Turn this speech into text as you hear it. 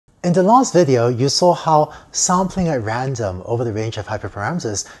In the last video, you saw how sampling at random over the range of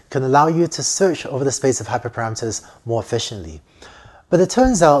hyperparameters can allow you to search over the space of hyperparameters more efficiently. But it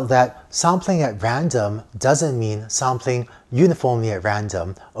turns out that sampling at random doesn't mean sampling uniformly at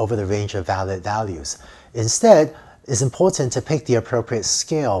random over the range of valid values. Instead, it's important to pick the appropriate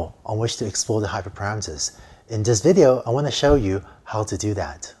scale on which to explore the hyperparameters. In this video, I want to show you how to do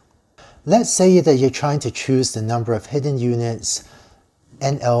that. Let's say that you're trying to choose the number of hidden units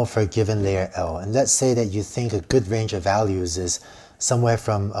NL for a given layer L. And let's say that you think a good range of values is somewhere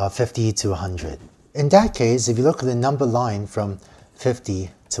from 50 to 100. In that case, if you look at the number line from 50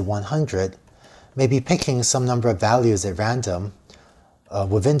 to 100, maybe picking some number of values at random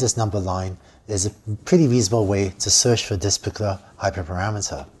within this number line is a pretty reasonable way to search for this particular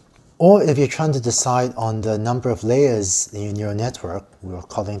hyperparameter. Or if you're trying to decide on the number of layers in your neural network, we're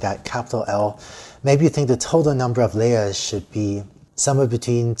calling that capital L, maybe you think the total number of layers should be somewhere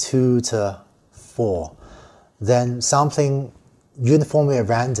between 2 to 4. Then sampling uniformly at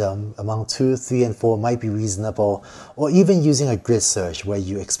random among 2, 3, and 4 might be reasonable, or even using a grid search where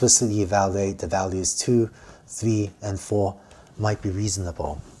you explicitly evaluate the values 2, 3, and 4 might be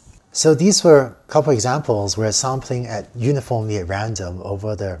reasonable. So these were a couple examples where sampling at uniformly at random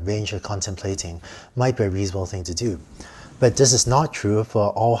over the range you're contemplating might be a reasonable thing to do. But this is not true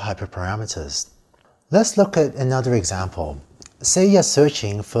for all hyperparameters. Let's look at another example. Say you're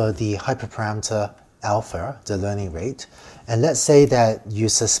searching for the hyperparameter alpha, the learning rate, and let's say that you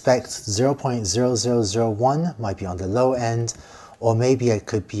suspect 0.0001 might be on the low end, or maybe it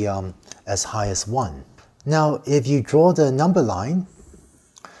could be as high as 1. Now, if you draw the number line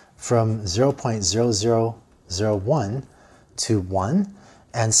from 0.0001 to 1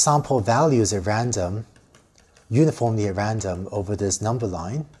 and sample values at random, uniformly at random over this number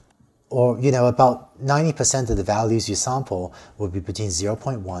line, or about 90% of the values you sample will be between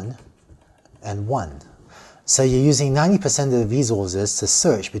 0.1 and 1. So you're using 90% of the resources to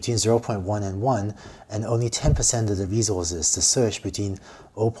search between 0.1 and 1, and only 10% of the resources to search between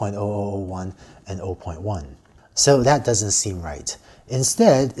 0.0001 and 0.1. So that doesn't seem right.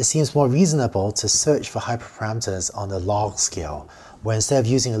 Instead, it seems more reasonable to search for hyperparameters on a log scale, where instead of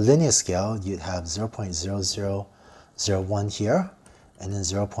using a linear scale, you'd have 0.0001 here, and then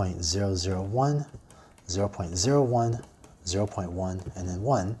 0.001, 0.01, 0.1, and then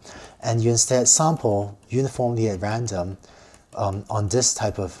 1. And you instead sample uniformly at random on this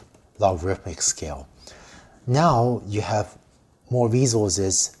type of logarithmic scale. Now you have more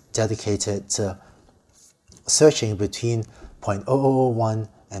resources dedicated to searching between 0.0001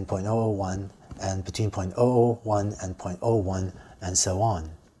 and 0.001, and between 0.001 and 0.01, and so on.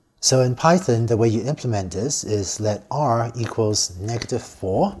 So in Python, the way you implement this is let r equals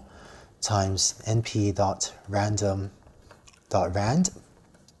 -4 times np.random.rand,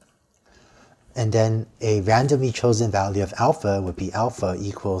 and then a randomly chosen value of alpha would be alpha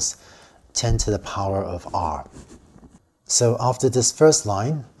equals 10 to the power of r. So after this first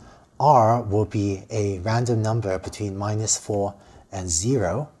line, r will be a random number between -4 and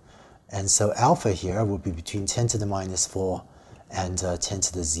 0, and so alpha here will be between 10 to the -4 and 10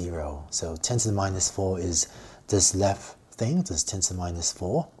 to the 0. So 10 to the -4 is this left thing, this 10 to the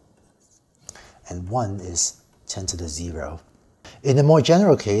 -4, and 1 is 10 to the 0. In a more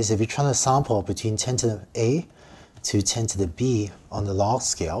general case, if you're trying to sample between 10 to the A to 10 to the B on the log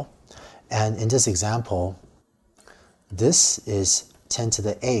scale, and in this example, this is 10 to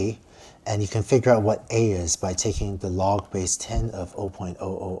the A, and you can figure out what A is by taking the log base 10 of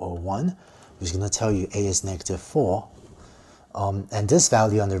 0.0001, which is going to tell you A is -4. And this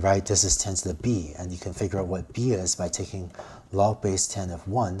value on the right, this is 10 to the B, and you can figure out what B is by taking log base 10 of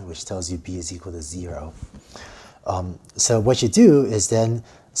 1, which tells you B is equal to 0. So what you do is then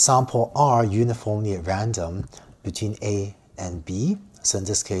sample R uniformly at random between A and B. So in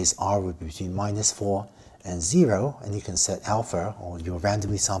this case, R would be between -4 and 0, and you can set alpha, or your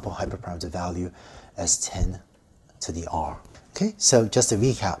randomly sample hyperparameter value, as 10 to the R. Okay, so just to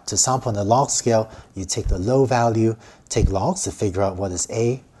recap, to sample on the log scale, you take the low value, take logs to figure out what is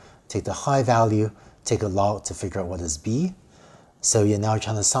A, take the high value, take a log to figure out what is B. So you're now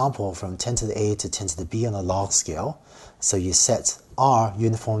trying to sample from 10 to the A to 10 to the B on a log scale. So you set R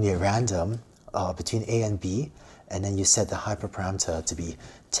uniformly at random between A and B, and then you set the hyperparameter to be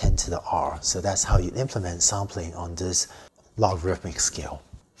 10 to the R. So that's how you implement sampling on this logarithmic scale.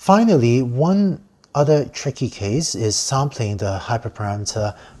 Finally, one other tricky case is sampling the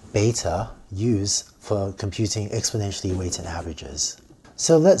hyperparameter beta used for computing exponentially weighted averages.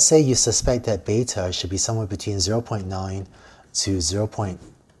 So let's say you suspect that beta should be somewhere between 0.9 to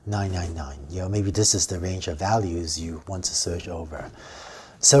 0.999. Maybe this is the range of values you want to search over.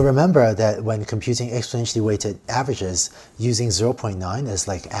 So remember that when computing exponentially weighted averages, using 0.9 is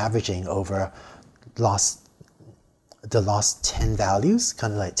like averaging over the last 10 values,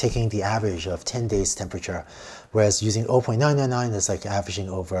 kind of like taking the average of 10 days temperature, whereas using 0.999 is like averaging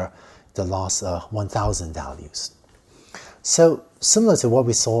over the last 1,000 values. So similar to what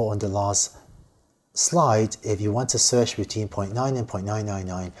we saw on the last slide, if you want to search between 0.9 and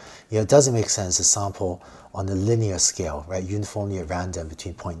 0.999, it doesn't make sense to sample on a linear scale, right, uniformly at random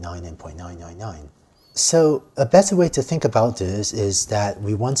between 0.9 and 0.999. So a better way to think about this is that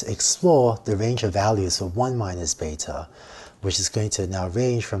we want to explore the range of values for 1 minus beta, which is going to now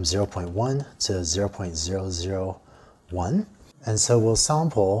range from 0.1 to 0.001. And so we'll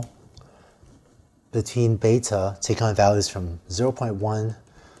sample between beta, take on values from 0.1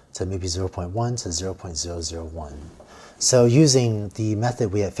 to maybe 0.1 to 0.001. So using the method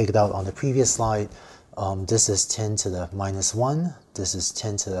we had figured out on the previous slide, this is 10 to the minus 1, this is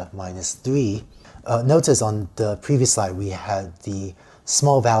 10 to the minus 3. Notice on the previous slide we had the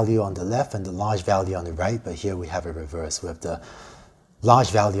small value on the left and the large value on the right, but here we have it reversed. We have the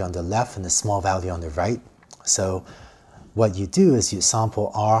large value on the left and the small value on the right. So what you do is you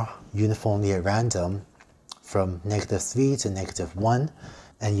sample R uniformly at random from -3 to -1,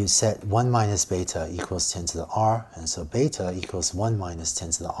 and you set 1 minus beta equals 10 to the R, and so beta equals 1 minus 10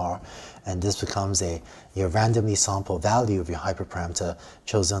 to the R, and this becomes your randomly sampled value of your hyperparameter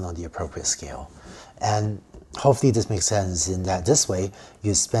chosen on the appropriate scale. And hopefully this makes sense in that this way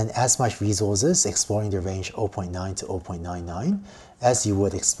you spend as much resources exploring the range 0.9 to 0.99 as you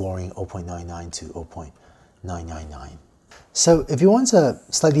would exploring 0.99 to 0.999. So if you want a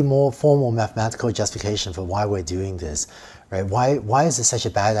slightly more formal mathematical justification for why we're doing this, right? Why is it such a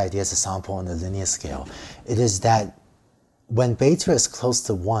bad idea to sample on a linear scale? It is that when beta is close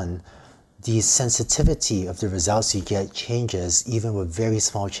to 1, the sensitivity of the results you get changes even with very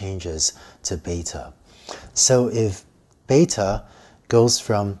small changes to beta. So if beta goes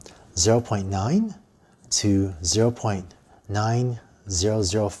from 0.9 to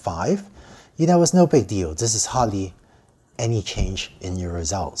 0.9005, it's no big deal. This is hardly any change in your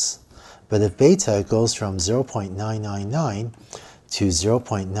results. But if beta goes from 0.999 to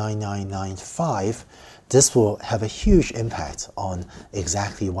 0.9995, this will have a huge impact on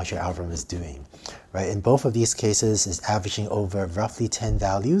exactly what your algorithm is doing, right? In both of these cases, it's averaging over roughly 10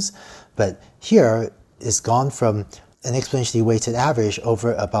 values, but here it's gone from an exponentially weighted average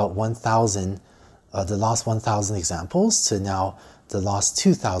over about 1,000, the last 1,000 examples to now the last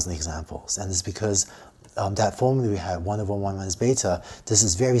 2,000 examples. And it's because that formula we had, 1 over 1 minus beta, this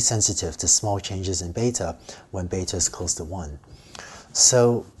is very sensitive to small changes in beta when beta is close to 1.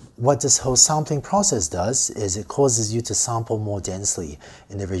 So what this whole sampling process does is it causes you to sample more densely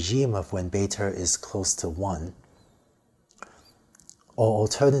in the regime of when beta is close to 1, or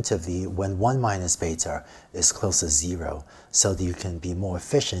alternatively when 1 minus beta is close to 0, so that you can be more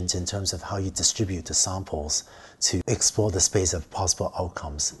efficient in terms of how you distribute the samples to explore the space of possible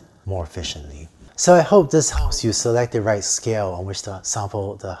outcomes more efficiently. So I hope this helps you select the right scale on which to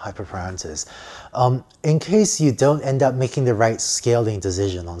sample the hyperparameters. In case you don't end up making the right scaling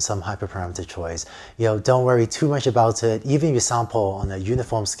decision on some hyperparameter choice, don't worry too much about it. Even if you sample on a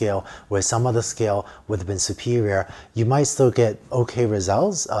uniform scale where some other scale would have been superior, you might still get okay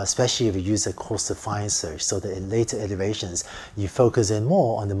results, especially if you use a coarse-to-fine search, so that in later iterations, you focus in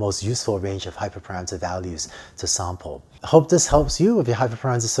more on the most useful range of hyperparameter values to sample. I hope this helps you with your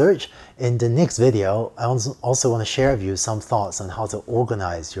hyperparameter search. In the next video, I also want to share with you some thoughts on how to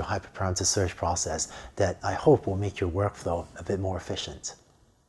organize your hyperparameter search process that I hope will make your workflow a bit more efficient.